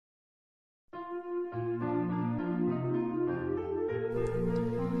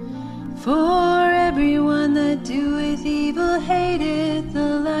For everyone that doeth evil hateth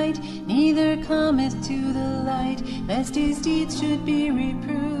the light, neither cometh to the light, lest his deeds should be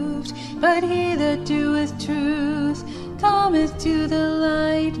reproved. But he that doeth truth cometh to the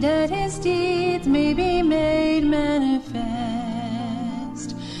light, that his deeds may be made manifest.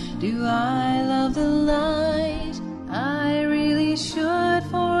 Do I love the light? I really should,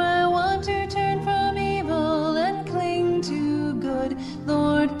 for I want to turn from evil and cling to good.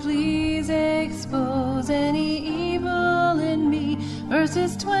 Lord, please expose any evil in me.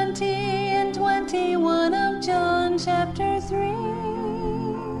 Verses 20 and 21 of John chapter 3.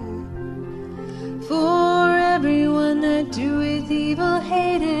 For everyone that doeth evil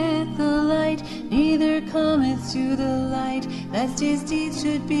hateth the light, neither cometh to the light, lest his deeds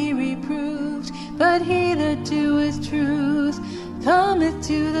should be reproved. But he that doeth truth cometh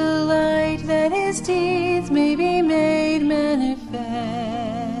to the light, that his deeds may be made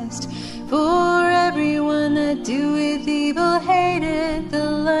manifest. For everyone that doeth evil hateth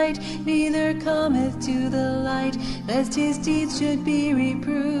the light, neither cometh to the light, lest his deeds should be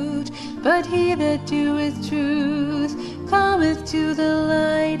reproved. But he that doeth truth cometh to the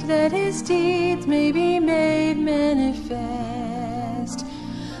light, that his deeds may be made manifest.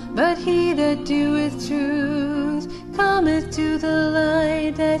 But he that doeth truth cometh to the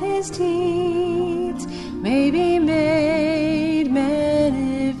light, that his deeds may be made